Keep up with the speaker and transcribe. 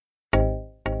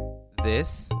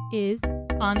This is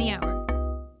On the Hour.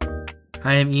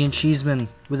 I am Ian Cheeseman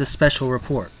with a special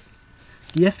report.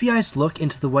 The FBI's look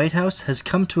into the White House has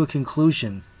come to a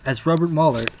conclusion as Robert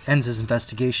Mueller ends his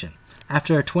investigation.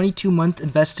 After a 22-month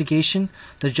investigation,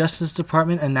 the Justice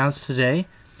Department announced today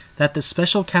that the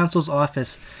special counsel's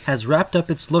office has wrapped up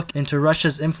its look into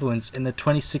Russia's influence in the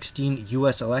 2016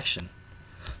 U.S. election.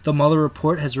 The Mueller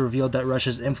report has revealed that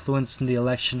Russia's influence in the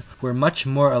election were much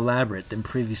more elaborate than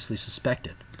previously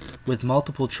suspected, with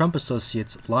multiple Trump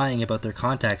associates lying about their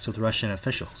contacts with Russian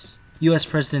officials. U.S.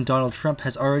 President Donald Trump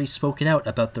has already spoken out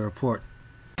about the report.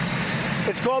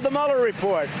 It's called the Mueller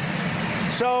report.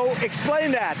 So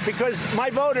explain that, because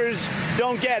my voters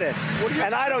don't get it,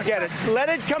 and I don't get it. Let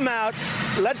it come out.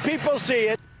 Let people see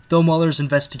it. Though Mueller's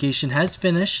investigation has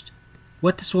finished,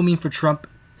 what this will mean for Trump,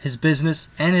 his business,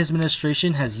 and his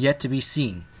administration has yet to be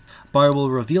seen. Barr will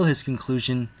reveal his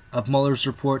conclusion of Mueller's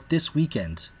report this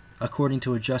weekend, according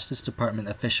to a Justice Department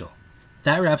official.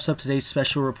 That wraps up today's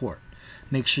special report.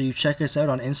 Make sure you check us out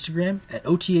on Instagram at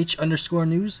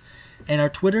OTH_news and our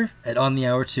Twitter at On The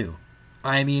Hour 2.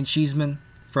 I am Ian Cheeseman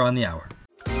for On The Hour.